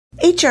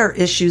HR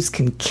issues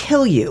can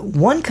kill you.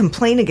 One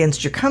complaint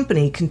against your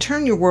company can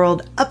turn your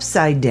world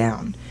upside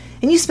down.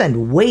 And you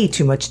spend way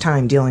too much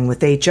time dealing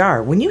with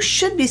HR when you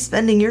should be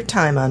spending your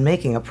time on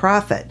making a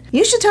profit.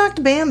 You should talk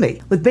to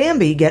Bambee. With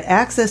Bambee, get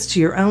access to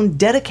your own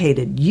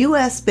dedicated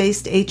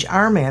U.S.-based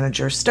HR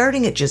manager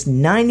starting at just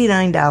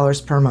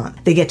 $99 per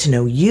month. They get to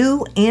know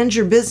you and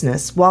your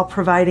business while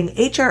providing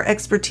HR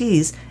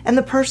expertise and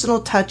the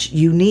personal touch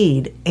you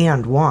need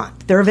and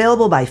want. They're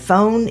available by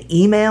phone,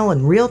 email,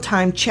 and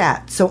real-time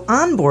chat, so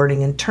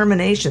onboarding and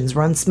terminations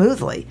run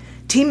smoothly.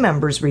 Team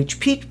members reach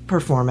peak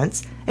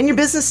performance, and your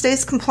business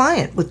stays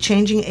compliant with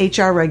changing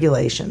HR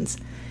regulations.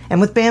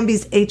 And with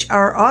Bambee's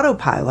HR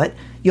Autopilot,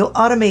 you'll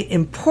automate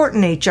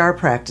important HR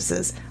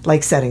practices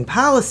like setting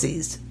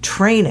policies,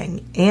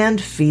 training, and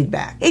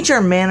feedback.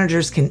 HR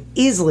managers can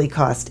easily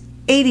cost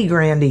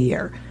 $80,000 a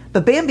year,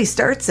 but Bambee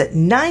starts at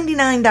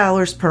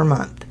 $99 per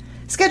month.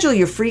 Schedule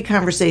your free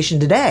conversation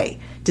today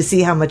to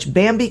see how much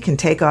Bambee can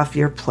take off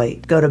your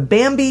plate. Go to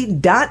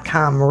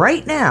Bambee.com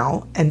right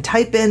now and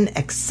type in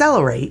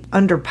Accelerate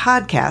under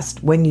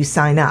podcast when you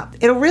sign up.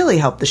 It'll really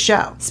help the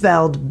show.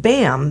 Spelled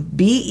BAM,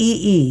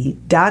 BEE.com.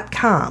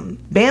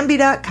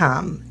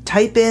 Bambee.com.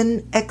 Type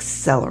in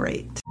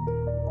Accelerate.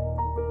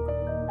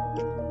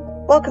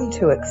 Welcome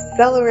to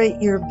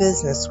Accelerate Your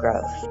Business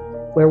Growth,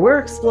 where we're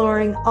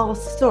exploring all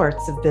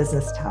sorts of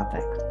business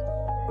topics.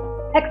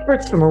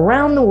 Experts from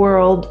around the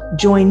world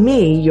join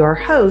me, your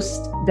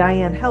host,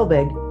 Diane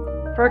Helbig,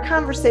 for a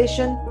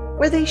conversation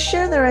where they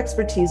share their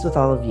expertise with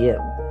all of you.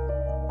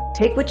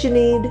 Take what you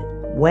need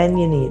when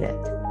you need it.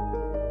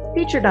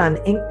 Featured on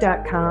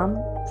Inc.com,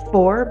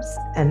 Forbes,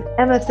 and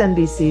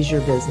MSNBC's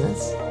Your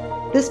Business,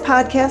 this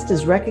podcast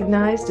is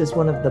recognized as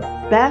one of the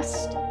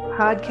best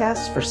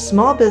podcasts for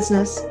small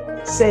business,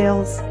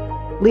 sales,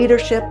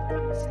 leadership,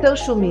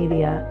 social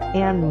media,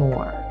 and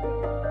more.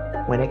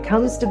 When it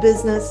comes to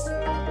business,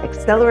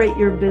 Accelerate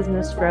Your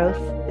Business Growth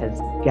has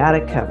got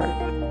it covered.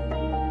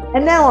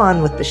 And now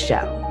on with the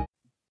show.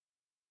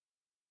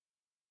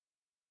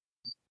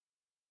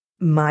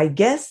 My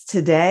guest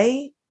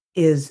today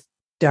is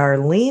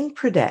Darleen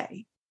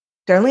Priday.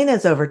 Darleen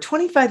has over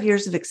 25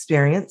 years of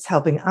experience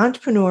helping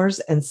entrepreneurs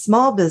and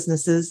small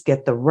businesses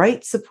get the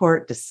right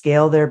support to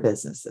scale their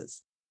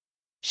businesses.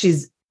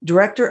 She's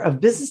Director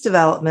of Business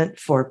Development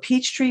for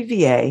Peachtree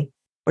VA,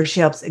 where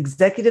she helps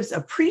executives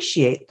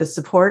appreciate the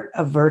support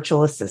of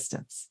virtual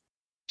assistants.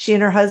 She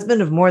and her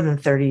husband of more than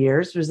 30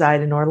 years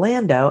reside in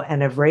Orlando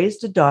and have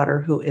raised a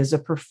daughter who is a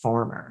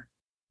performer.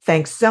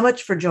 Thanks so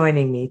much for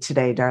joining me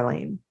today,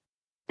 Darleen.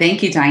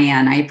 Thank you,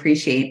 Diane. I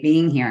appreciate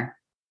being here.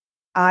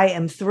 I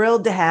am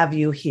thrilled to have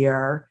you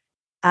here.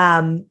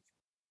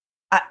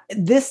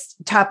 This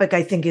topic,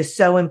 I think, is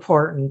so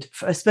important,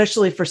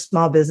 especially for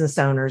small business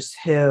owners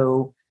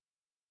who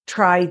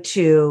try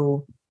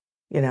to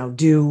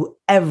do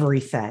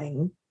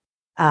everything,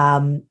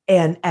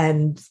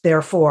 and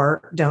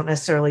therefore don't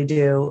necessarily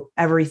do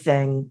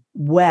everything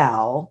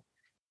well.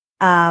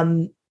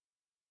 Talk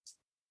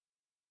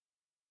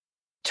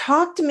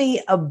to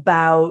me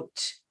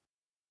about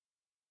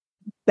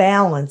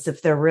balance,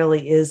 if there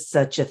really is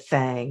such a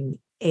thing,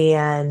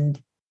 and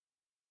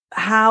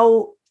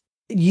how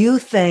you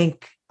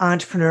think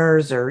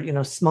entrepreneurs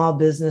or, small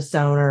business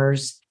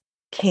owners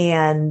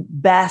can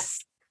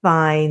best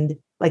find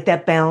like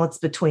that balance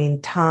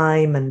between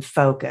time and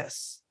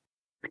focus.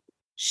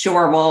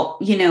 Sure. Well,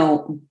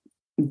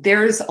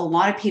 there's a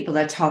lot of people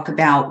that talk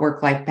about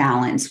work-life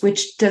balance,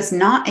 which does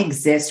not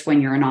exist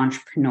when you're an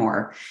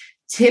entrepreneur.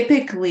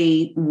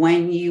 Typically,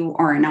 when you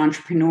are an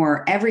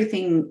entrepreneur,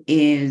 everything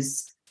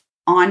is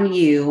on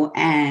you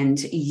and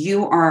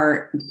you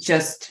are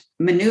just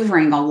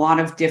maneuvering a lot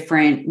of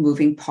different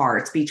moving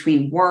parts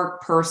between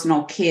work,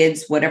 personal,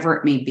 kids, whatever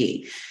it may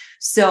be.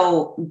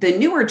 So the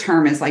newer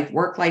term is like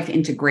work-life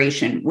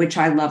integration, which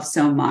I love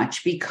so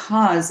much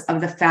because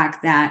of the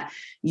fact that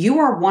you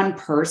are one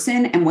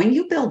person. And when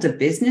you build a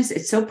business,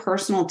 it's so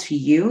personal to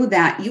you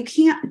that you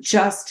can't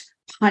just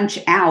punch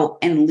out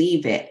and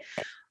leave it.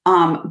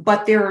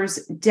 But there's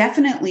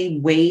definitely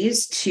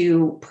ways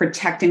to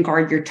protect and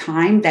guard your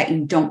time that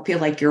you don't feel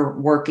like you're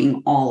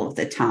working all of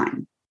the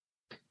time.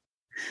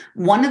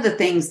 One of the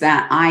things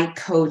that I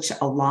coach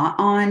a lot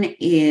on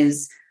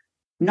is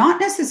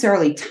not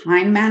necessarily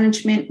time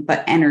management,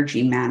 but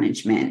energy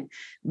management.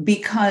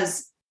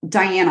 Because,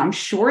 Diane, I'm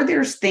sure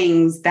there's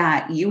things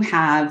that you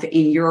have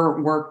in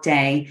your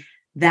workday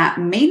that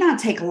may not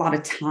take a lot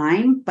of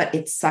time, but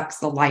it sucks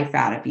the life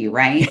out of you,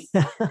 right?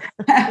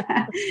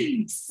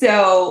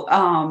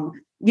 So,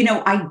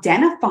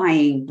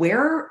 identifying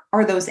where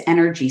are those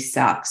energy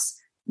sucks.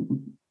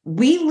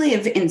 We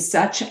live in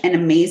such an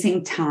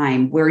amazing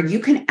time where you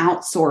can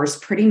outsource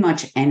pretty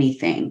much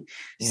anything.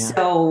 Yeah.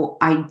 So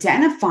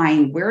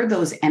identifying where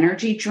those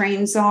energy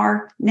drains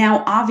are.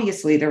 Now,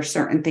 obviously, there are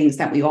certain things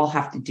that we all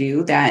have to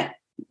do that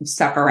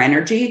suck our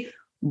energy.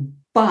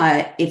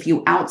 But if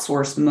you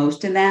outsource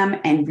most of them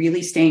and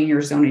really stay in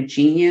your zone of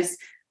genius,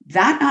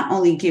 that not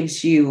only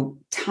gives you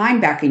time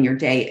back in your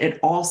day, it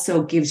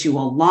also gives you a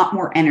lot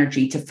more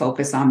energy to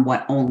focus on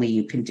what only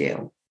you can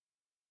do.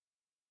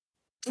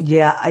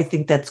 Yeah, I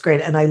think that's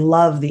great. And I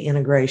love the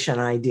integration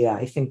idea.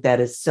 I think that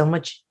is so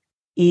much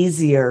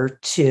easier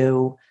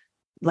to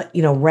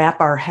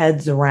wrap our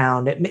heads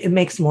around. It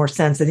makes more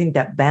sense. I think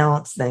that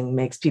balance thing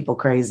makes people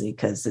crazy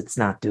because it's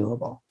not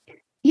doable.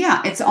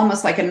 Yeah, it's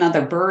almost like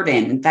another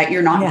burden that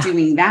you're not Yeah.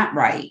 doing that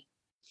right.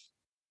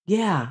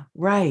 Yeah,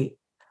 right.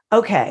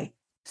 Okay.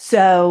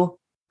 So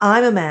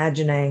I'm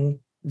imagining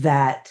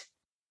that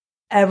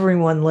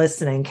everyone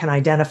listening can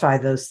identify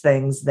those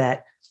things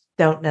that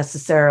don't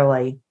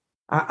necessarily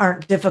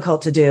aren't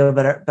difficult to do,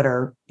 but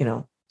are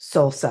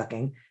soul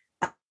sucking.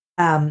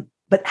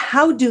 But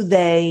how do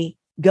they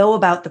go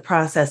about the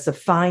process of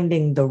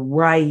finding the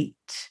right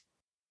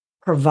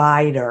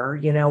provider?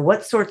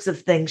 What sorts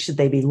of things should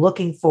they be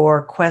looking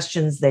for?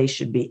 Questions they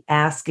should be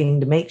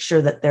asking to make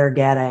sure that they're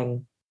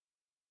getting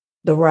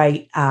the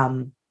right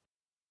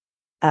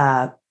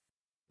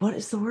what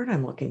is the word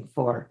I'm looking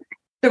for?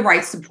 The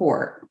right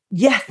support.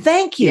 Yeah,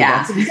 thank you.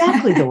 Yeah. That's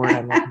exactly the word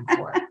I'm looking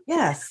for.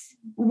 Yes.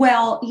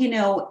 Well,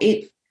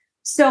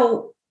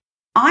 so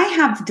I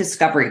have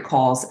discovery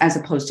calls as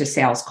opposed to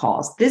sales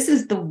calls. This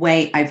is the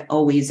way I've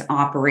always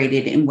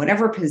operated in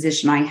whatever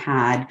position I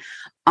had,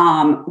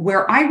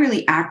 where I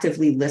really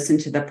actively listen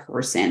to the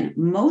person.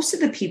 Most of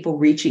the people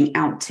reaching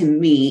out to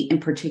me in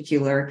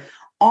particular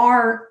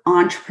are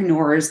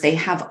entrepreneurs. They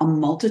have a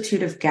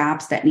multitude of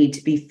gaps that need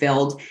to be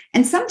filled.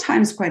 And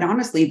sometimes, quite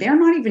honestly, they're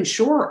not even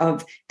sure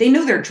they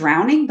know they're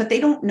drowning, but they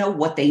don't know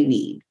what they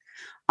need.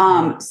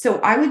 So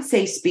I would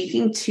say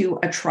speaking to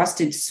a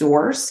trusted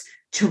source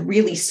to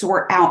really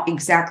sort out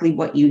exactly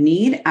what you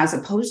need, as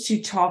opposed to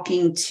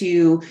talking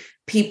to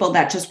people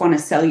that just want to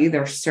sell you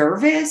their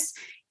service,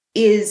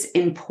 is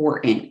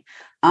important.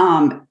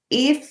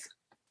 If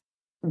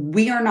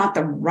we are not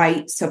the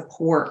right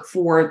support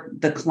for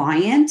the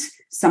client,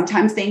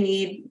 sometimes they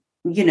need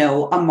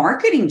a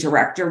marketing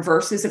director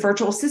versus a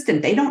virtual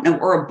assistant. They don't know,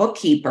 or a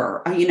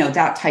bookkeeper,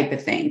 that type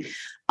of thing.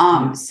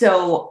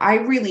 So I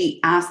really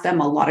ask them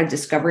a lot of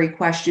discovery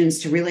questions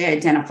to really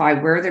identify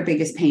where their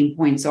biggest pain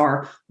points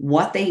are,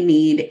 what they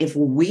need. If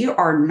we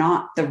are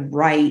not the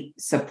right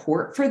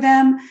support for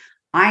them,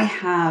 I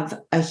have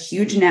a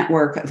huge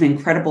network of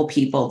incredible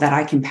people that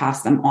I can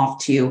pass them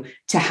off to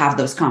have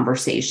those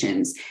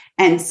conversations.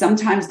 And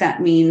sometimes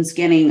that means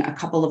getting a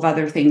couple of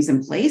other things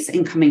in place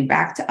and coming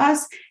back to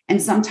us.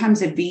 And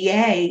sometimes a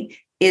VA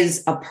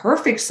is a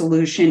perfect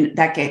solution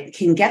that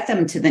can get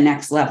them to the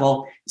next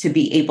level to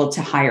be able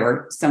to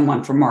hire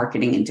someone for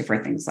marketing and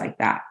different things like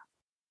that.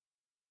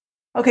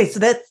 Okay, so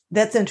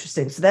that's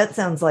interesting. So that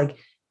sounds like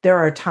there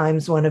are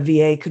times when a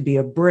VA could be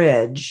a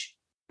bridge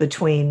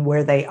between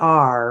where they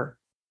are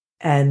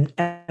and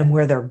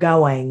where they're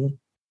going,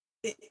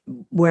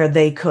 where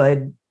they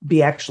could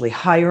be actually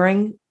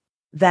hiring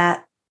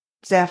that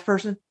staff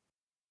person.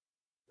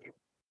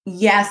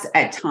 Yes,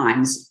 at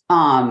times.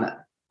 I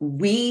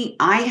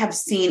have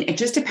seen, it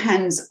just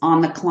depends on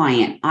the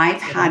client.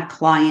 I've had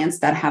clients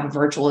that have a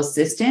virtual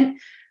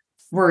assistant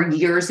for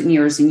years and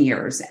years and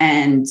years,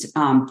 and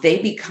they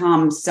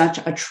become such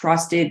a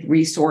trusted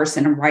resource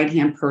and a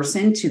right-hand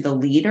person to the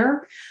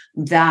leader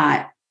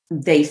that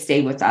they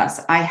stay with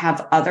us. I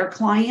have other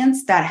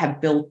clients that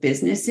have built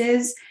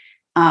businesses.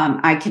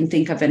 I can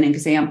think of an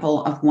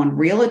example of one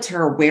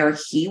realtor where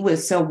he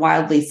was so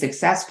wildly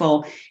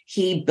successful.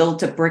 He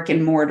built a brick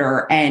and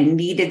mortar and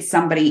needed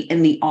somebody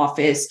in the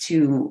office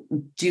to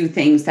do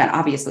things that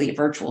obviously a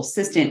virtual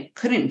assistant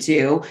couldn't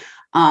do.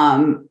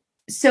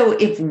 So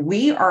if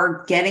we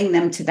are getting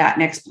them to that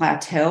next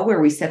plateau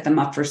where we set them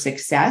up for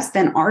success,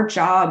 then our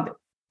job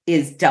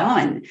is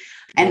done,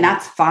 and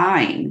that's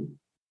fine.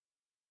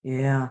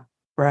 Yeah,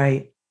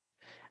 right.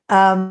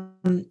 Oh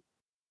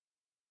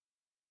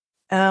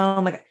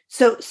my God.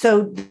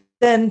 So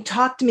then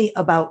talk to me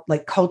about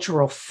like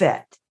cultural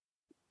fit,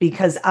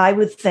 because I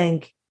would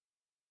think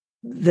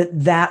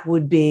that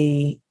would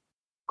be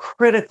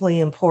critically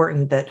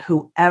important, that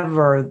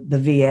whoever the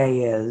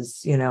VA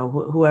is,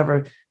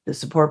 whoever the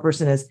support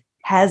person is,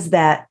 has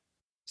that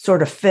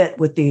sort of fit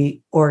with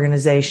the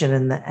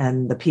organization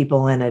and the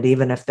people in it,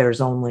 even if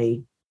there's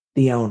only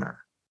the owner.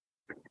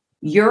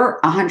 You're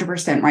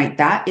 100% right.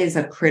 That is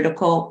a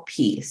critical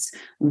piece.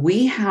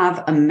 We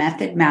have a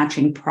method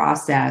matching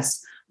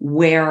process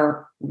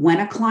where when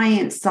a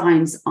client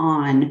signs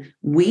on,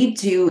 we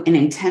do an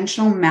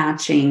intentional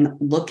matching,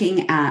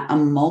 looking at a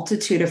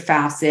multitude of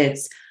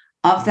facets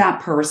of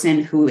that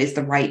person who is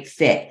the right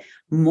fit.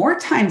 More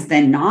times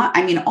than not,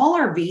 I mean, all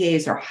our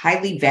VAs are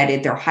highly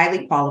vetted. They're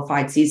highly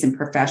qualified, seasoned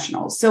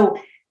professionals. So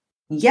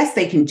yes,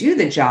 they can do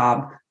the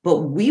job, but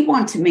we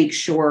want to make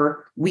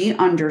sure we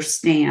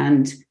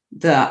understand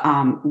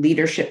the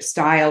leadership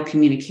style,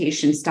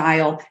 communication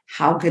style,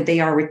 how good they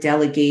are with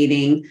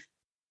delegating,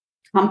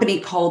 company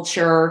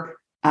culture,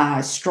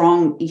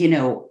 strong,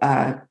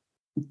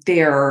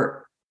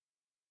 their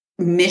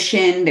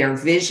mission, their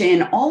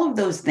vision, all of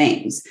those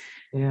things.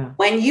 Yeah.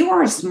 When you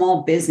are a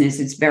small business,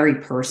 it's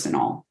very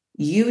personal.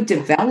 You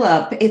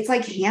develop, it's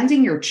like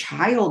handing your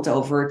child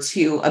over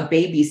to a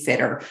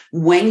babysitter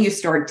when you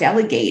start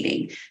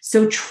delegating.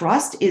 So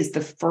trust is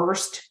the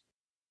first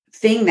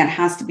thing that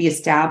has to be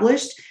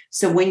established.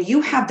 So when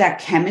you have that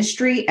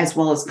chemistry as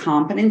well as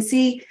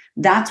competency,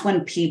 that's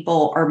when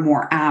people are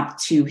more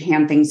apt to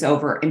hand things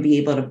over and be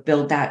able to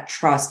build that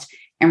trust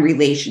and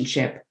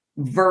relationship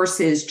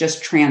versus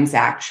just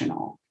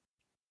transactional.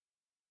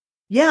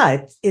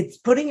 Yeah, it's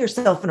putting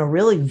yourself in a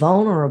really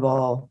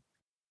vulnerable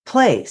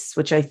place,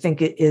 which I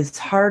think it is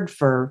hard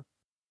for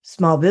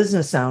small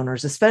business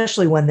owners,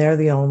 especially when they're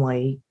the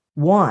only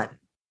one.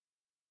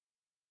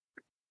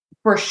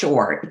 For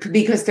sure,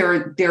 because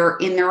they're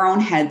in their own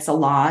heads a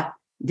lot.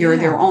 They're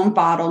their own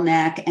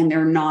bottleneck and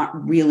they're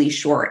not really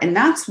sure. And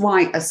that's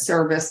why a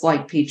service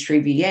like Peachtree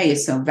VA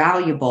is so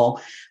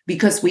valuable,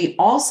 because we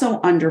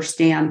also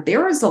understand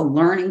there is a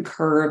learning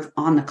curve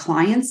on the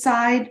client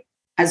side,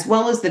 as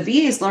well as the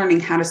VA is learning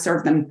how to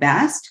serve them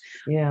best.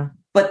 Yeah.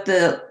 But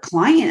the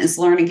client is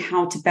learning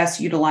how to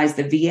best utilize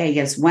the VA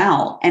as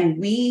well. And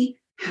we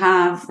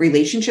have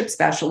relationship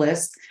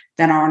specialists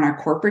that are on our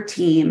corporate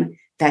team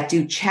that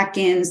do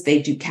check-ins,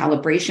 they do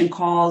calibration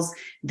calls,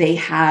 they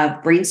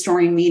have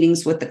brainstorming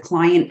meetings with the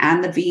client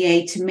and the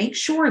VA to make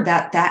sure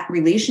that that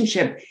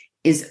relationship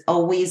is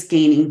always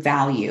gaining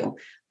value.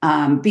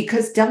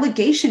 Because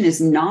delegation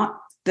is not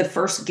the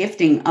first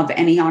gifting of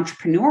any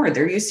entrepreneur.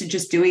 They're used to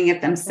just doing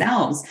it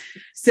themselves.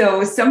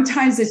 So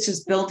sometimes it's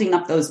just building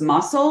up those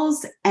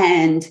muscles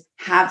and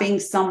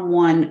having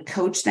someone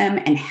coach them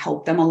and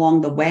help them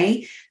along the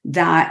way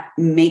that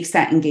makes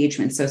that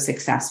engagement so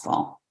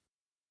successful.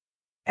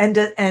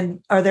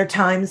 And are there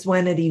times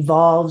when it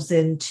evolves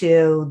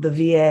into the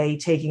VA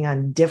taking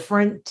on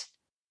different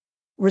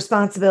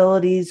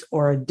responsibilities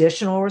or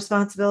additional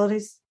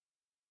responsibilities?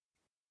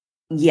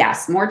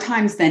 Yes, more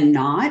times than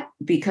not,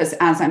 because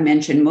as I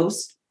mentioned,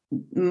 most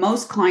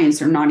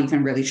clients are not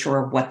even really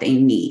sure of what they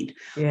need.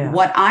 Yeah.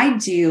 What I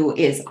do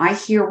is I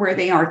hear where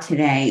they are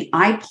today.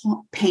 I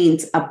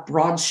paint a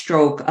broad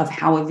stroke of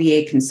how a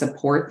VA can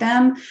support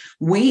them.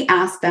 We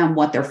ask them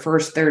what their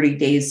first 30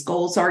 days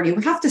goals are. You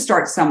have to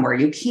start somewhere.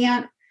 You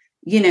can't,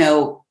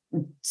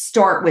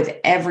 start with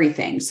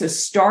everything. So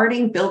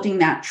building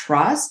that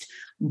trust,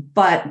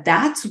 but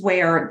that's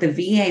where the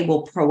VA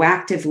will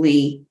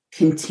proactively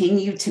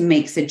continue to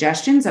make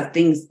suggestions of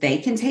things they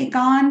can take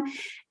on.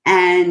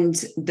 And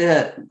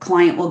the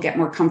client will get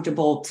more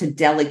comfortable to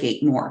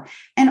delegate more.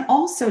 And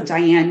also,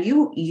 Diane,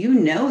 you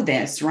know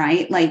this,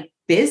 right? Like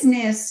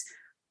business,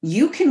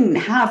 you can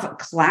have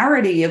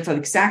clarity of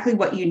exactly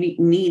what you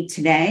need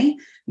today.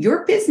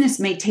 Your business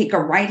may take a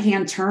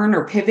right-hand turn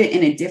or pivot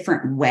in a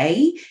different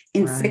way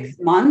in 6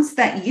 months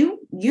that you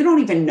don't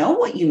even know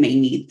what you may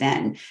need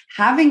then.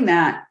 Having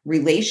that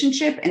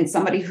relationship and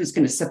somebody who's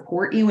going to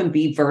support you and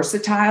be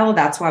versatile,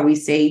 that's why we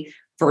say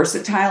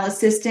versatile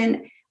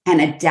assistant, and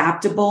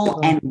adaptable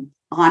and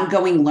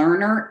ongoing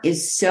learner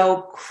is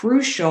so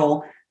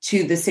crucial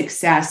to the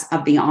success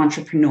of the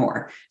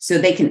entrepreneur. So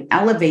they can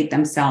elevate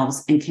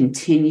themselves and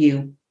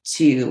continue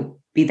to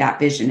be that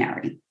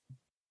visionary.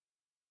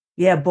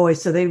 Yeah, boy.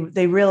 So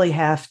they really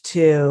have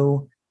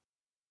to,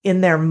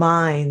 in their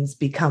minds,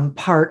 become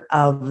part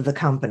of the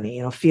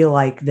company, feel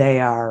like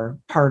they are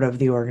part of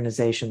the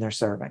organization they're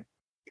serving.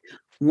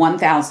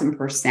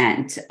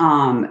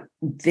 1000%.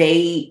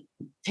 They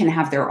can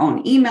have their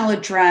own email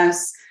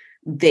address.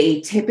 They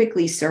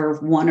typically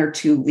serve one or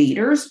two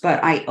leaders,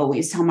 but I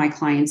always tell my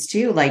clients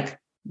too, like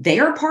they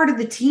are part of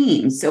the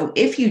team. So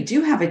if you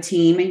do have a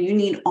team and you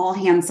need all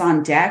hands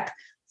on deck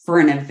for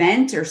an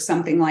event or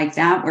something like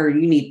that, where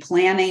you need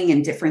planning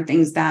and different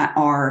things that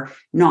are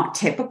not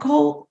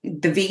typical,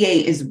 the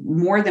VA is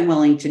more than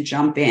willing to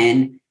jump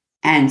in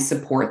and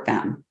support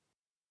them.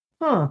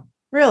 Huh,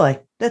 really?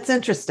 That's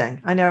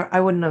interesting. I know I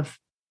wouldn't have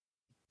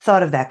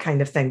thought of that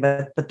kind of thing,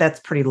 but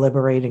that's pretty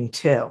liberating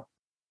too.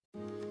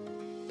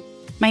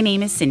 My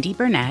name is Cindy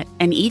Burnett,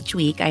 and each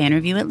week I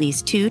interview at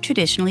least 2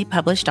 traditionally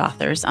published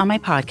authors on my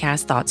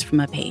podcast, Thoughts from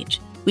a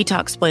Page. We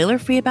talk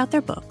spoiler-free about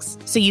their books,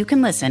 so you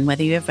can listen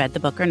whether you have read the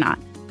book or not.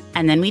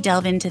 And then we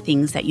delve into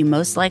things that you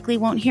most likely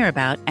won't hear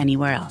about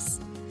anywhere else.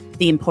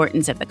 The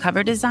importance of the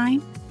cover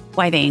design,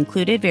 why they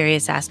included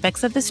various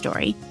aspects of the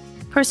story,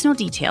 personal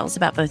details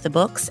about both the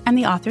books and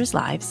the authors'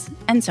 lives,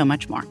 and so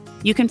much more.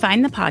 You can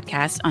find the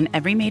podcast on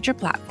every major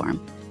platform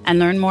and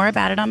learn more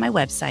about it on my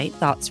website,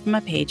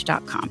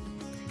 thoughtsfromapage.com.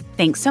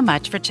 Thanks so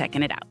much for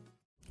checking it out.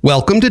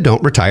 Welcome to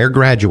Don't Retire,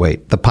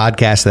 Graduate, the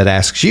podcast that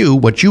asks you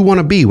what you want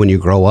to be when you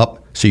grow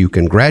up so you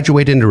can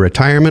graduate into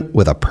retirement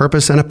with a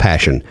purpose and a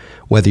passion,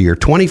 whether you're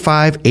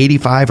 25,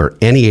 85, or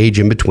any age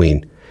in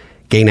between.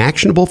 Gain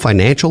actionable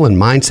financial and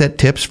mindset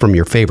tips from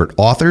your favorite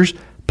authors,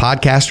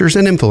 podcasters,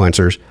 and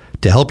influencers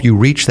to help you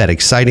reach that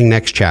exciting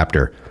next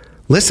chapter.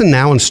 Listen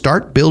now and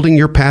start building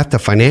your path to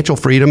financial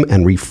freedom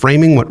and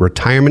reframing what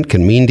retirement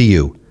can mean to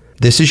you.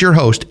 This is your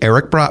host,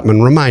 Eric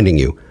Brotman, reminding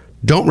you,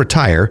 don't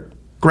retire,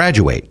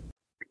 graduate.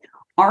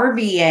 Our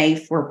VA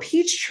for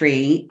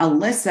Peachtree,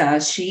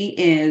 Alyssa, she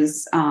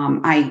is,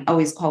 I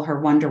always call her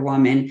Wonder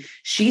Woman.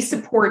 She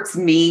supports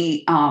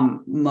me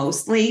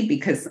mostly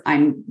because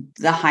I'm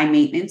the high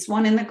maintenance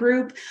one in the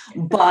group,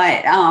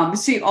 but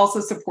she also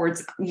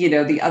supports,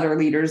 the other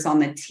leaders on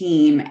the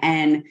team.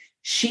 And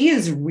she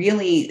is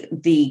really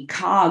the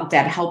cog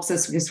that helps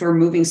us, because we're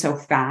moving so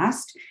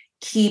fast,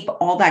 keep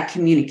all that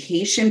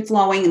communication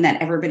flowing and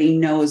that everybody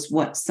knows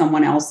what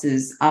someone else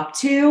is up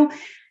to.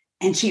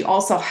 And she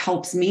also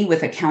helps me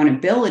with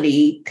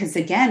accountability, because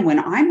again, when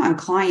I'm on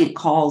client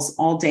calls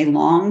all day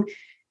long,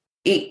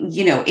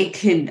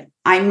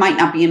 I might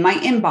not be in my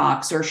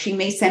inbox, or she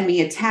may send me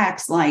a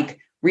text like,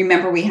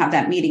 remember, we have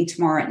that meeting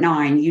tomorrow at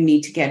 9, you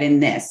need to get in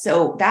this.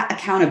 So that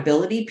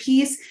accountability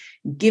piece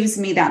gives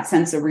me that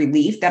sense of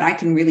relief that I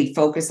can really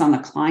focus on the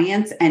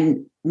clients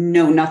and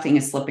know nothing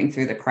is slipping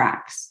through the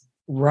cracks.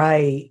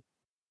 Right.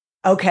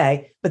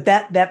 Okay. But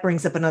that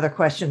brings up another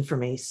question for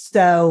me.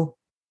 So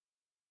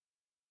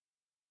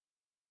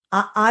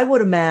I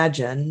would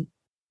imagine,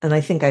 and I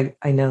think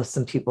I know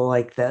some people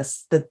like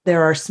this, that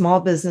there are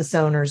small business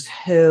owners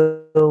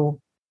who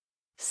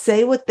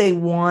say what they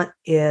want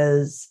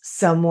is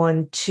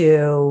someone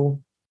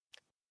to,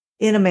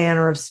 in a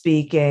manner of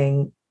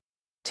speaking,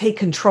 take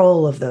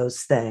control of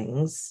those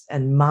things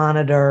and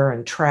monitor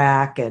and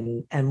track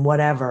and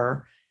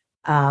whatever.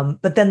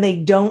 But then they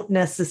don't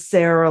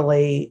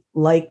necessarily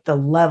like the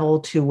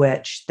level to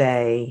which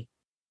they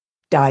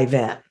dive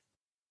in,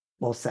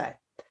 we'll say.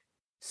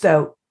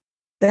 So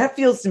that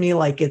feels to me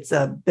like it's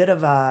a bit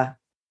of a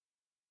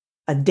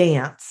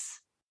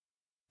dance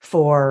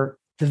for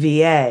the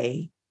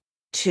VA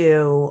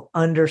to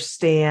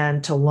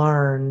understand, to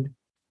learn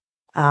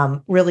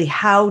really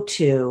how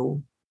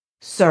to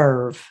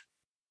serve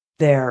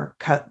their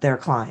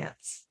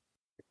clients.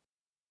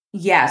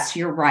 Yes,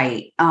 you're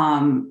right.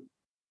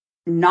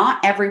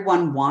 Not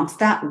everyone wants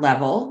that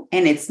level,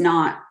 and it's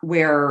not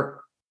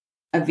where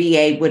a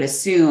VA would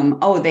assume,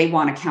 oh, they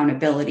want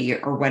accountability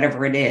or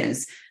whatever it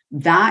is.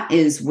 That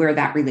is where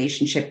that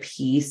relationship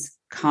piece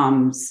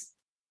comes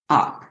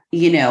up,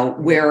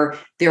 where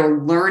they're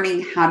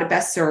learning how to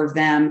best serve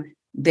them.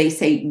 They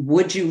say,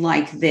 would you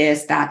like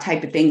this, that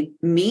type of thing.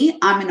 Me,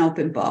 I'm an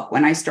open book.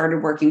 When I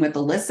started working with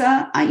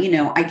Alyssa,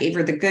 I gave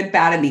her the good,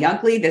 bad, and the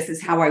ugly. This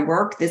is how I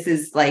work. This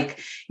is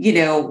like,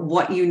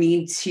 what you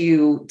need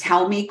to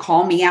tell me,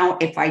 call me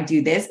out if I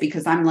do this,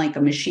 because I'm like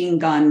a machine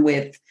gun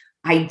with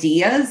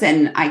ideas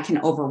and I can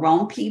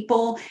overwhelm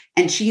people.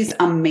 And she's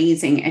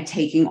amazing at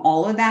taking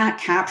all of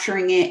that,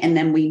 capturing it, and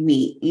then we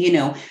meet,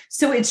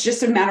 So it's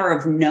just a matter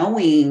of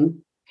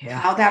knowing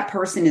how that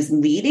person is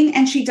leading.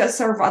 And she does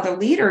serve other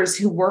leaders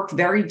who work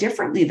very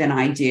differently than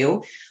I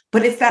do.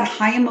 But it's that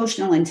high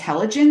emotional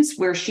intelligence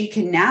where she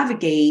can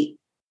navigate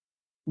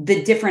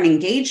the different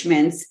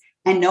engagements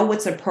and know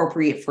what's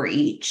appropriate for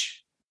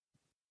each.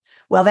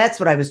 Well, that's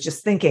what I was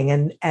just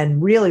thinking.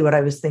 And really what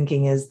I was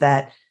thinking is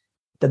that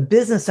the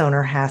business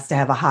owner has to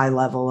have a high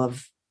level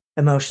of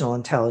emotional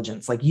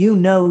intelligence. Like,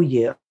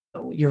 you're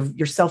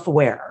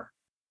self-aware.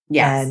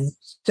 Yes. And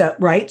so,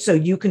 right. So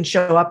you can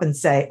show up and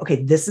say,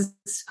 okay, this is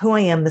who I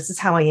am. This is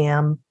how I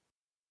am.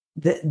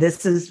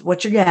 This is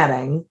what you're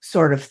getting,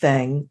 sort of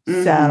thing.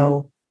 Mm-hmm.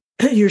 So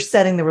you're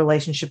setting the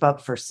relationship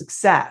up for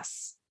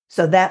success.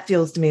 So that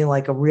feels to me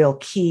like a real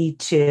key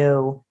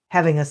to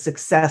having a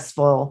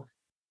successful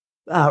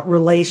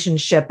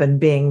relationship and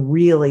being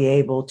really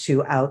able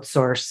to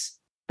outsource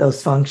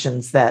those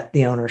functions that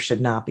the owner should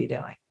not be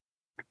doing.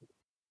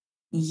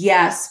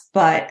 Yes,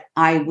 but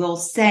I will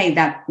say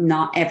that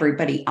not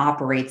everybody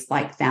operates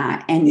like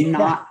that,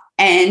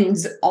 and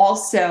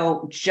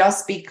also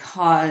just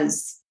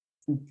because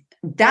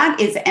that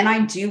is, and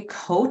I do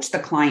coach the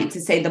client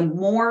to say the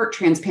more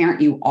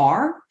transparent you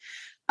are,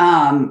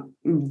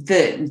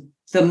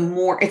 the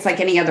more, it's like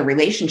any other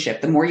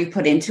relationship, the more you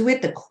put into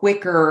it, the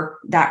quicker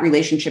that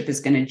relationship is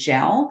going to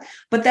gel.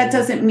 But that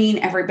doesn't mean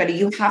everybody,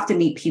 you have to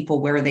meet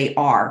people where they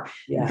are.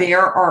 Yeah.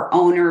 There are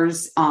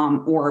owners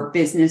or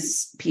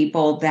business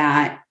people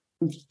that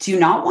do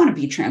not want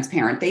to be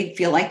transparent. They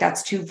feel like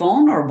that's too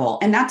vulnerable,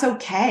 and that's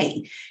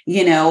okay.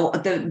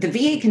 The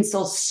VA can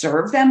still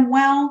serve them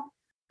well.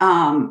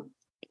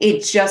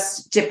 It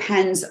just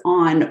depends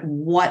on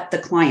what the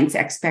client's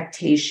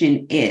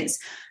expectation is.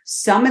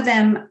 Some of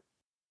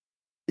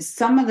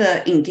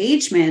the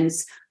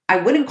engagements, I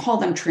wouldn't call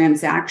them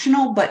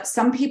transactional, but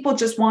some people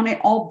just want it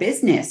all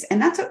business,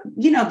 and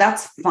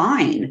that's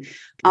fine.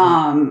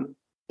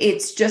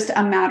 It's just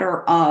a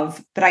matter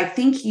of, but I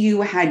think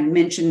you had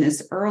mentioned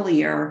this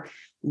earlier,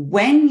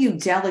 when you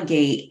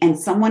delegate and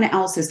someone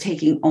else is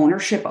taking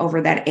ownership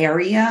over that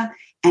area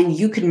and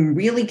you can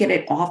really get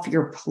it off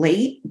your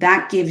plate,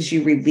 that gives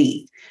you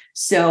relief.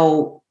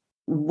 So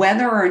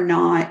whether or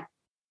not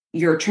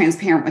you're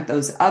transparent with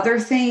those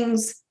other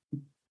things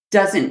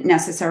doesn't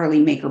necessarily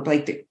make or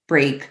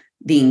break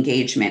the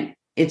engagement.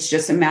 It's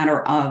just a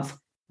matter of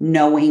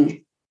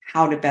knowing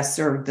how to best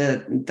serve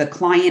the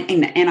client.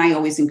 And I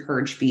always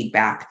encourage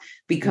feedback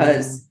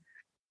because,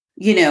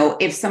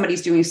 if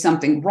somebody's doing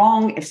something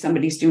wrong, if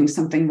somebody's doing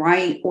something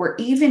right, or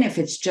even if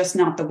it's just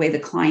not the way the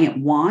client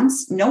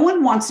wants. No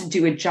one wants to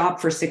do a job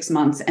for 6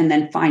 months and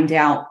then find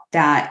out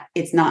that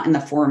it's not in the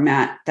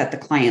format that the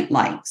client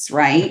likes,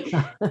 right?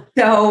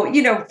 So,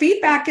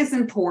 feedback is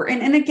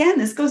important. And again,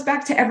 this goes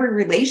back to every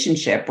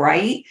relationship,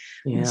 right?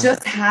 Yeah.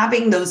 Just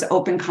having those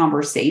open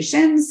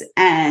conversations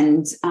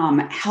and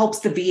helps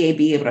the VA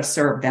be able to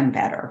serve them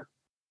better.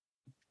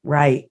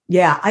 Right.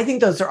 Yeah. I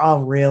think those are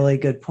all really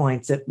good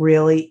points. It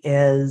really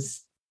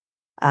is,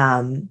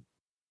 as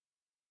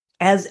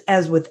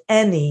with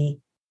any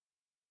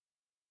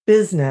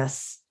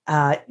business,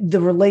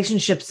 the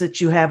relationships that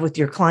you have with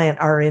your client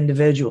are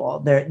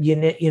individual. There,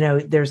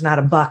 there's not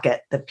a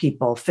bucket that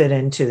people fit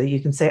into that you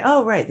can say,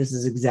 oh, right, this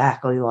is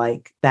exactly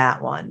like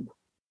that one.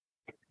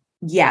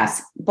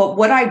 Yes. But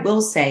what I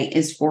will say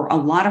is for a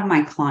lot of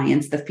my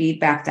clients, the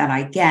feedback that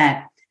I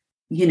get,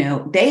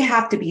 they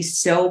have to be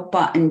so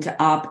buttoned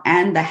up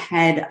and the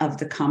head of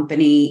the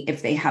company,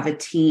 if they have a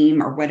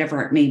team or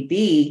whatever it may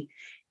be,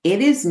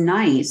 it is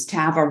nice to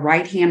have a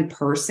right-hand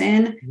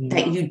person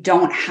that you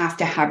don't have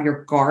to have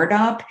your guard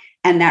up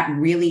and that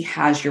really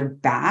has your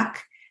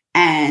back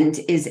and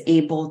is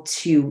able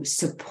to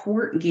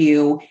support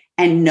you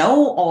and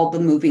know all the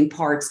moving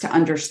parts to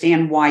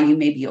understand why you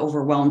may be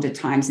overwhelmed at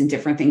times and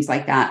different things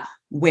like that,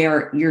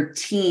 where your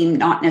team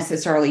not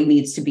necessarily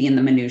needs to be in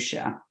the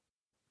minutia.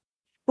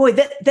 Boy,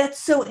 that's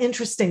so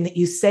interesting that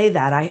you say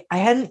that. I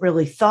hadn't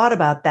really thought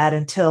about that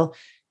until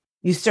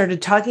you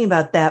started talking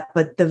about that,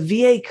 but the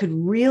VA could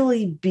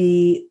really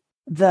be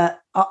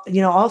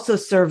also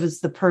serve as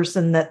the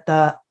person that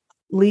the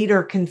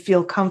leader can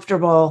feel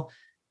comfortable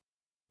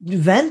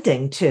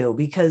venting to,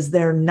 because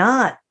they're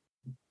not,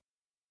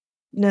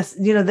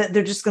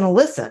 they're just going to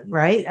listen,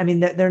 right? I mean,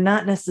 they're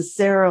not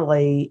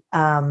necessarily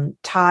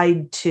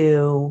tied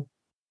to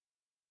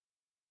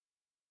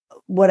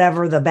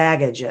whatever the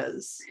baggage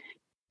is.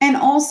 And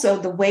also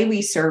the way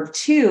we serve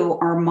too,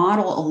 our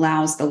model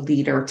allows the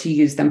leader to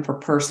use them for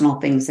personal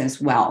things as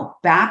well.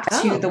 Back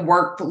to the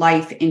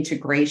work-life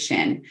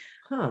integration.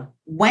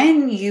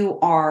 When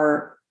you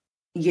are,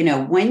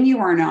 when you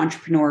are an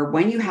entrepreneur,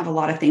 when you have a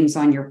lot of things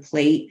on your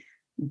plate,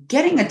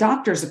 getting a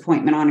doctor's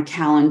appointment on a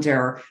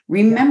calendar,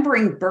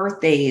 remembering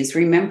birthdays,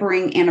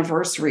 remembering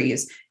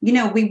anniversaries,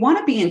 we want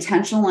to be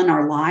intentional in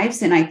our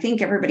lives. And I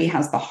think everybody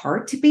has the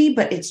heart to be,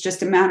 but it's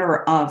just a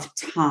matter of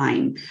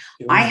time.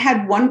 Sure. I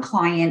had one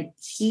client,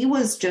 he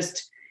was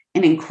just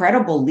an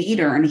incredible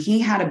leader and he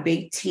had a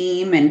big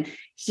team and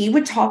he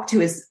would talk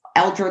to his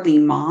elderly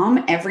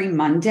mom every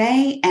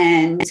Monday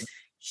and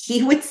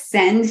he would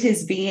send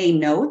his VA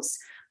notes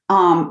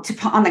to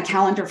put on the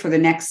calendar for the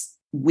next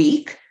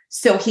week.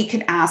 So he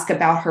could ask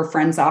about her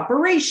friend's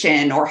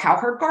operation or how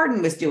her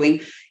garden was doing.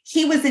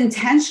 He was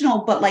intentional,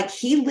 but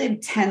he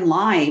lived 10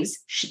 lives.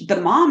 The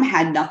mom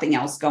had nothing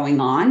else going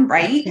on,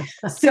 right?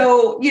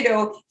 So,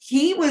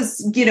 he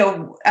was,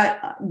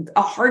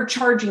 a hard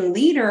charging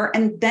leader.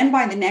 And then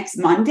by the next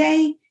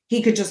Monday,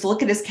 he could just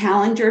look at his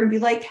calendar and be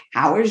like,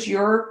 how is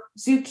your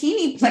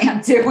zucchini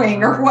plant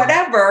doing or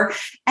whatever?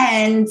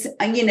 And,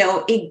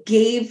 it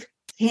gave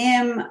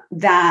him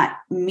that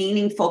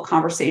meaningful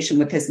conversation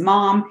with his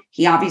mom.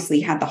 He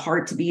obviously had the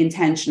heart to be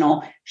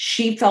intentional.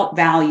 She felt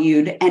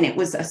valued. And it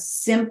was a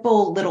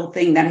simple little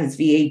thing that his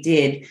VA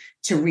did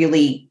to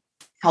really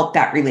help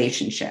that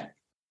relationship.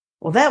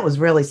 Well, that was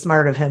really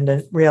smart of him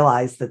to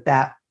realize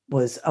that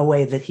was a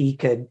way that he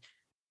could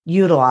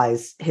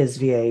utilize his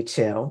VA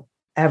to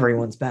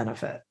everyone's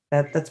benefit.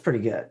 That's pretty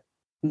good.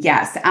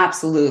 Yes,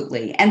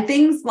 absolutely. And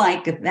things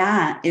like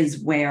that is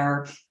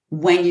where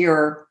when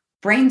you're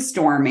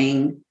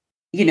brainstorming,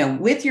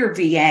 with your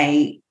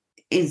VA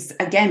is,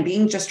 again,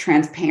 being just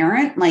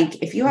transparent.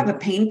 If you have a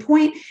pain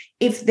point,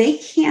 if they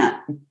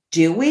can't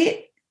do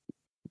it,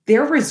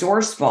 they're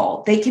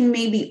resourceful. They can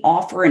maybe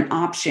offer an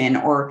option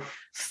or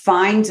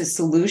find a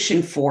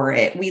solution for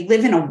it. We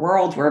live in a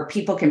world where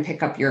people can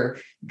pick up your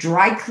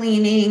dry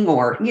cleaning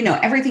or,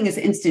 everything is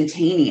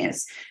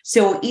instantaneous.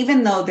 So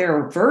even though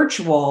they're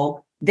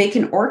virtual, they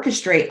can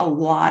orchestrate a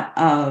lot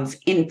of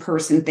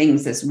in-person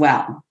things as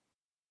well.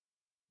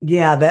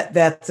 Yeah,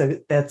 that's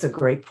a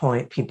great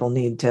point. People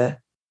need to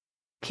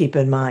keep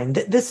in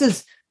mind. This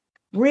is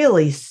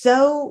really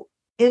so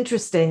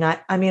interesting. I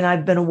mean,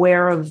 I've been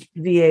aware of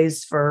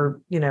VAs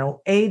for,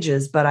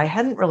 ages, but I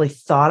hadn't really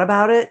thought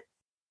about it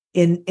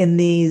in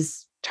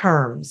these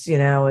terms,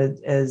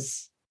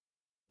 as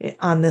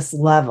on this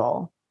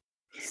level.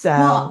 So,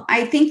 well,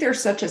 I think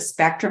there's such a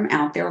spectrum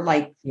out there,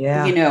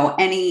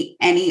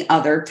 any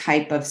other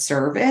type of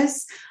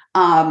service.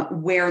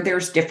 Where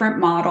there's different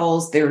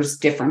models, there's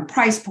different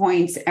price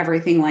points,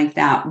 everything like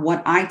that.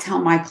 What I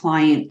tell my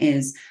client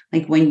is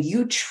when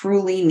you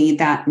truly need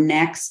that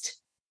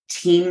next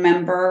team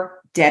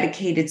member,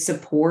 dedicated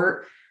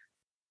support,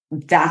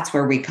 that's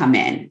where we come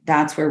in.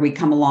 That's where we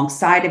come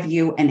alongside of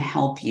you and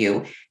help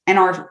you. And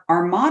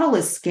our model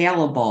is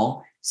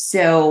scalable.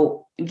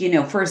 So,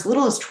 for as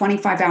little as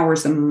 25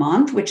 hours a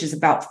month, which is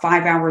about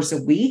 5 hours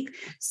a week,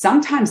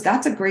 sometimes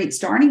that's a great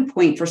starting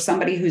point for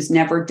somebody who's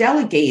never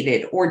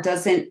delegated or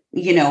doesn't,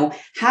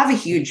 have a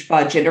huge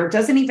budget or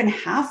doesn't even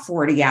have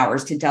 40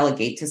 hours to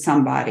delegate to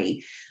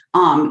somebody.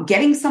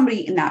 Getting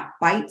somebody in that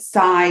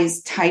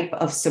bite-sized type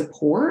of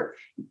support,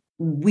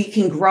 we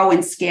can grow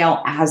and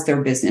scale as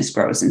their business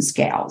grows and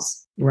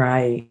scales.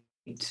 Right.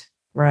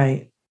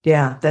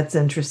 Yeah, that's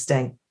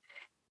interesting.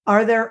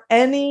 Are there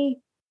any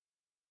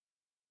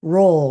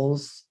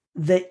roles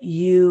that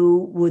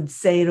you would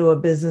say to a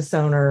business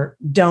owner,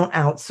 don't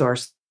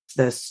outsource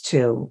this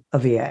to a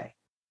VA?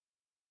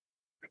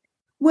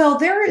 Well,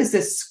 there is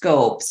a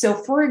scope. So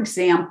for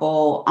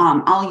example,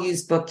 I'll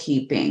use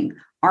bookkeeping.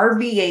 Our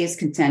VAs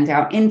can send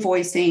out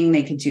invoicing,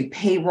 they can do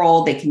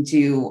payroll, they can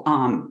do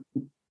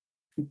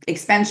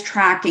expense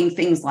tracking,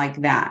 things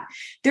like that.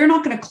 They're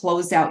not going to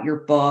close out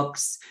your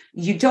books.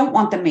 You don't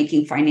want them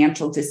making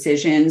financial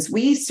decisions.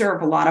 We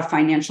serve a lot of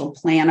financial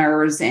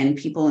planners and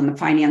people in the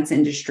finance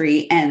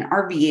industry, and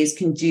our VAs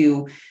can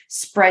do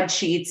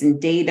spreadsheets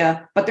and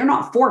data, but they're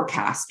not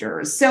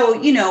forecasters.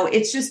 So,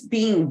 it's just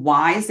being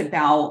wise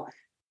about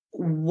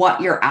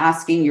what you're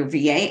asking your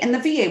VA, and the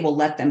VA will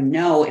let them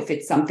know if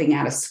it's something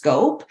out of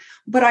scope.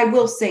 But I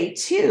will say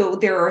too,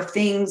 there are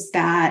things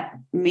that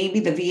maybe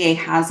the VA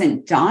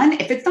hasn't done.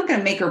 If it's not going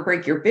to make or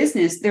break your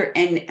business,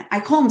 and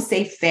I call them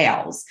safe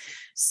fails.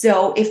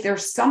 So if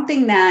there's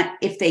something that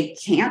if they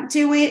can't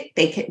do it,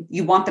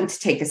 you want them to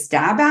take a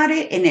stab at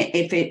it. And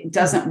if it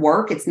doesn't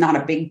work, it's not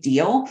a big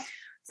deal.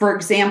 For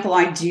example,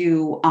 I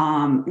do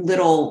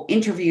little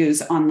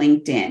interviews on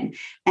LinkedIn,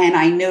 and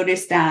I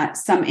noticed that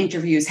some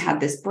interviews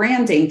had this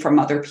branding from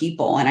other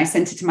people. And I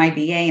sent it to my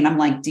VA and I'm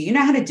like, do you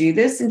know how to do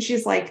this? And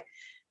she's like,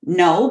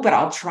 no, but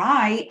I'll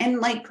try. And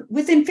like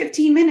within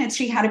 15 minutes,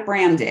 she had it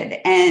branded,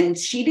 and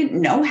she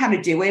didn't know how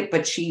to do it,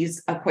 but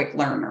she's a quick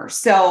learner.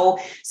 So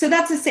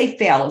that's a safe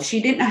fail. If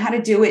she didn't know how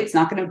to do it, it's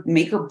not going to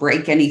make or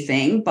break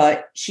anything,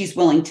 but she's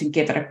willing to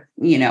give it a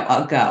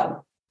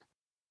go.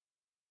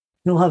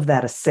 I love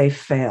that, a safe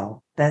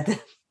fail. That's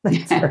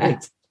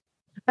great.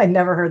 I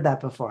never heard that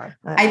before.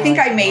 I think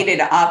I made it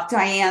up,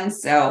 Diane.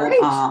 So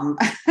I'll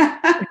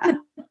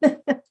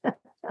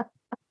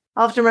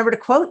have to remember to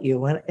quote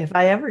you if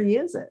I ever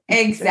use it.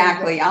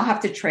 Exactly. I'll have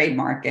to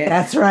trademark it.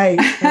 That's right.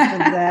 That's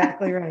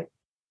exactly right.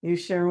 You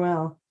sure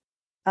will.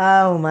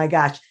 Oh my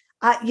gosh.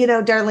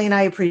 Darlene,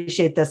 I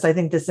appreciate this. I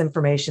think this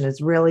information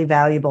is really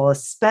valuable,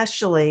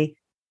 especially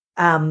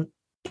in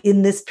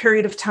this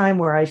period of time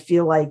where I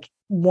feel like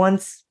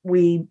once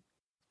we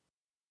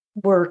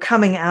were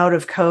coming out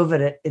of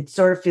COVID, it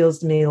sort of feels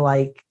to me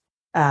like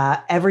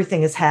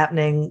everything is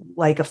happening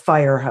like a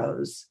fire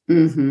hose.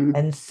 Mm-hmm.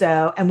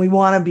 And we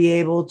want to be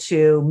able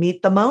to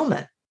meet the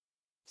moment.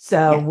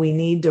 So we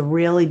need to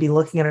really be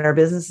looking at our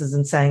businesses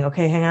and saying,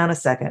 okay, hang on a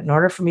second. In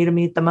order for me to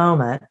meet the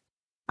moment,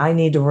 I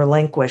need to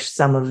relinquish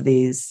some of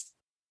these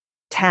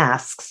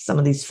tasks, some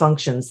of these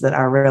functions that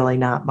are really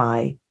not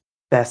my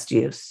best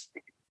use.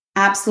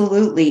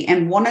 Absolutely.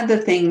 And one of the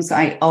things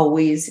I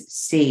always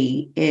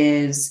see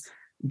is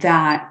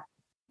that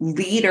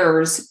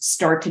leaders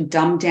start to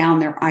dumb down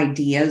their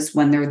ideas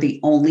when they're the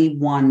only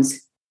ones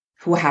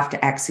who have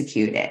to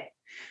execute it.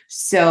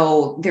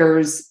 So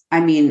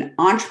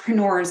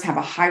entrepreneurs have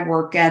a high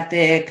work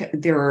ethic.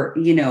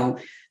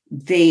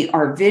 They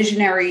are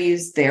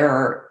visionaries,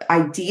 they're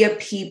idea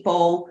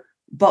people.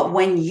 But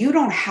when you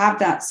don't have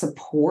that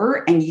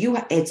support and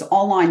it's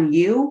all on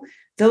you,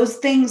 those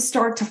things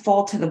start to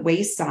fall to the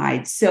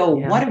wayside. So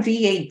what a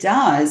VA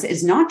does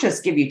is not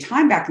just give you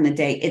time back in the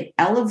day, it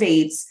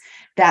elevates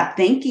that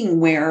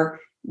thinking where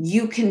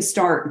you can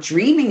start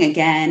dreaming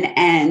again.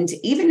 And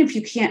even if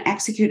you can't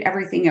execute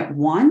everything at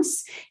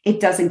once, it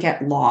doesn't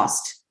get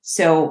lost.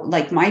 So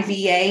like my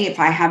VA, if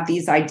I have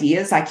these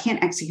ideas, I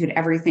can't execute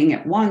everything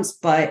at once,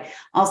 but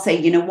I'll say,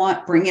 you know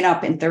what, bring it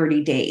up in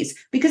 30 days,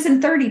 because in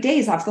 30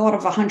 days, I've thought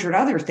of 100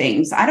 other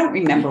things. I don't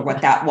remember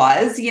what that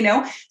was.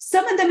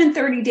 Some of them in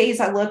 30 days,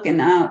 I look and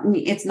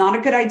it's not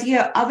a good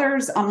idea.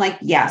 Others, I'm like,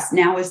 yes,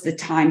 now is the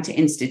time to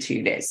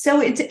institute it.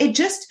 So it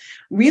just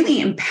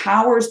really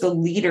empowers the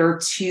leader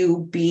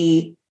to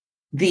be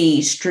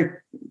the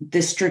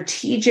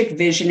strategic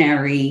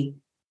visionary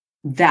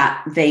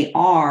that they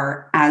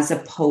are, as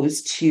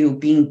opposed to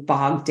being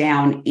bogged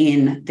down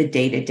in the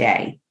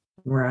day-to-day.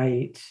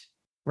 Right.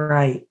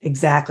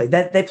 Exactly.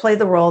 That they play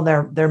the role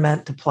they're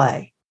meant to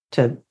play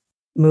to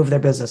move their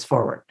business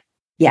forward.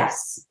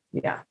 Yes.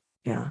 Yeah.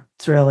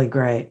 It's really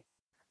great.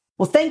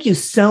 Well, thank you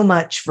so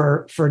much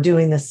for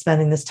doing this,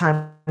 spending this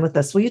time with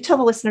us. Will you tell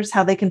the listeners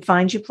how they can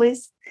find you,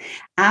 please?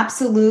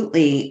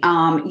 Absolutely.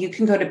 You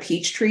can go to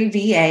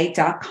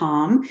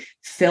peachtreeva.com,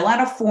 fill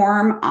out a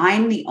form. I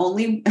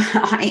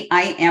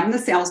am the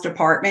sales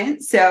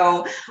department.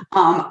 So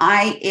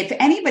if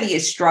anybody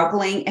is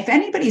struggling, if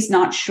anybody's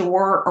not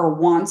sure or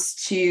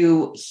wants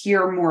to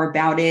hear more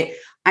about it,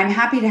 I'm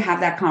happy to have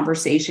that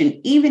conversation,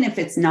 even if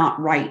it's not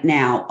right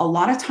now. A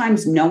lot of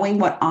times knowing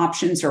what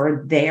options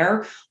are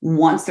there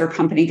once their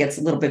company gets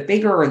a little bit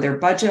bigger or their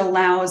budget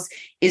allows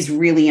is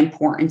really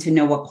important to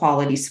know what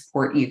quality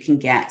support you can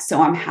get.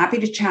 So I'm happy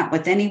to chat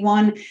with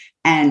anyone.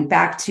 And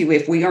back to,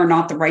 if we are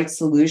not the right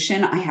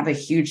solution, I have a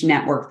huge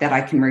network that I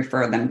can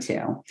refer them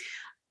to.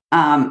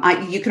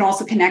 You can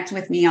also connect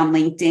with me on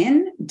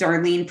LinkedIn,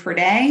 Darleen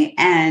Priday,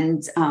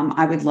 and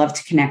I would love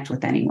to connect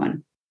with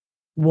anyone.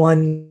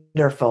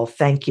 Wonderful.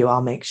 Thank you.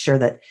 I'll make sure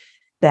that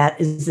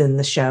is in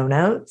the show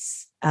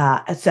notes.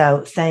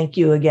 So thank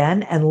you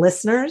again. And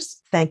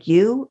listeners, thank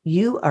you.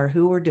 You are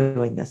who we're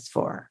doing this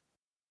for.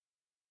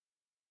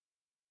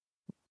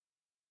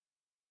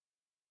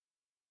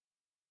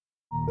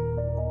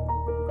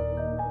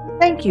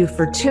 Thank you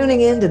for tuning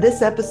in to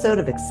this episode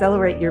of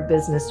Accelerate Your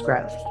Business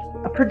Growth,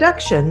 a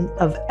production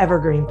of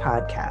Evergreen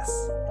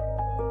Podcasts.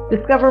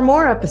 Discover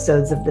more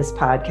episodes of this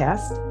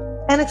podcast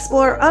and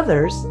explore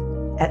others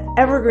at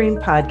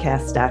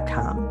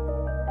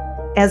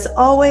evergreenpodcast.com. As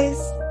always,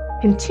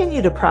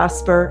 continue to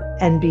prosper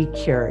and be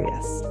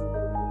curious.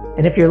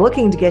 And if you're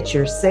looking to get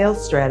your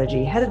sales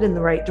strategy headed in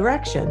the right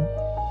direction,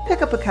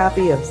 pick up a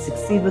copy of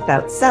Succeed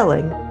Without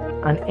Selling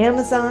on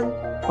Amazon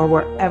or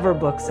wherever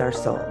books are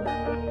sold.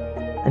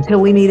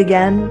 Until we meet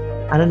again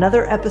on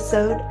another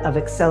episode of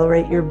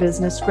Accelerate Your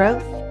Business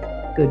Growth,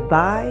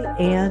 goodbye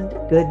and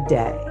good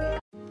day.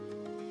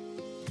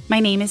 My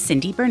name is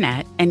Cindy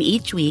Burnett, and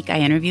each week I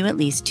interview at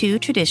least 2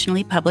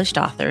 traditionally published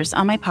authors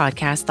on my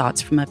podcast,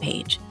 Thoughts from a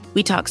Page.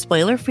 We talk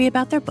spoiler-free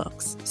about their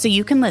books, so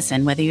you can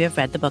listen whether you have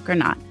read the book or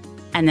not.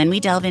 And then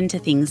we delve into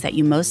things that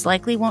you most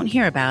likely won't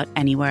hear about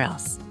anywhere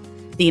else.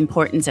 The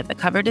importance of the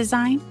cover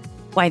design,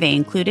 why they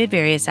included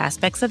various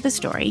aspects of the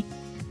story,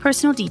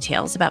 personal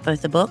details about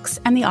both the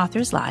books and the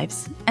authors'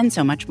 lives, and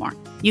so much more.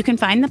 You can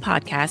find the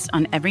podcast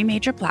on every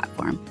major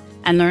platform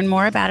and learn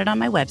more about it on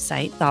my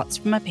website,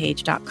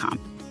 thoughtsfromapage.com.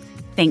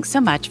 Thanks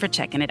so much for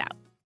checking it out.